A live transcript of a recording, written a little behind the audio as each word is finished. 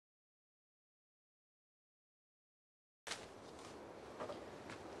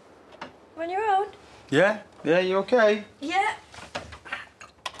On your own? Yeah? Yeah, you okay? Yeah.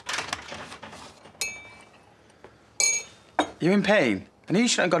 You in pain? I knew you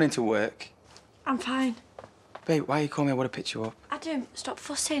shouldn't have gone into work. I'm fine. Babe, why are you calling me? I want to pick you up. Adam, stop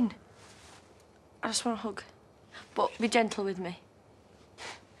fussing. I just want a hug. But be gentle with me.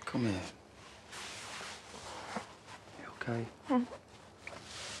 Come here. You okay?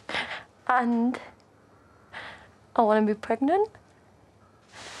 And I want to be pregnant.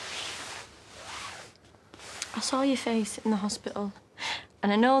 I saw your face in the hospital.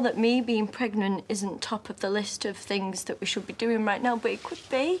 And I know that me being pregnant isn't top of the list of things that we should be doing right now, but it could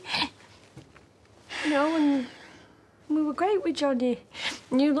be. You know, and we were great with Johnny.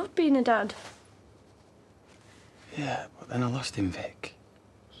 And you loved being a dad. Yeah, but then I lost him, Vic.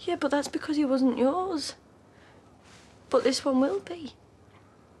 Yeah, but that's because he wasn't yours. But this one will be.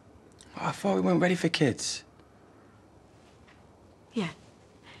 Well, I thought we weren't ready for kids. Yeah.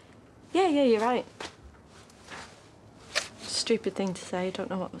 Yeah, you're right. Stupid thing to say. I don't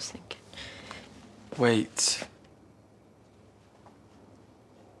know what I was thinking. Wait.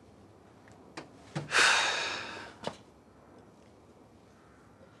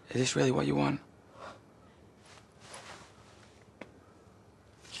 Is this really what you want?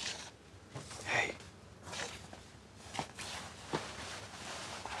 Hey.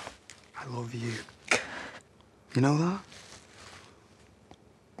 I love you. You know that?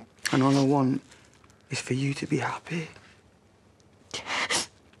 And all I want is for you to be happy.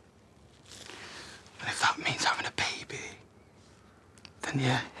 And if that means having a baby, then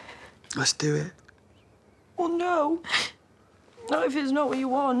yeah, let's do it. Oh, no. Not if it's not what you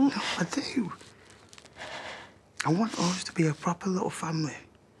want. No, I do. I want us to be a proper little family.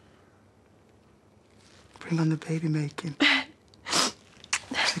 Bring on the baby making.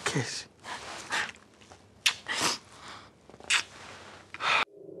 It's a kiss.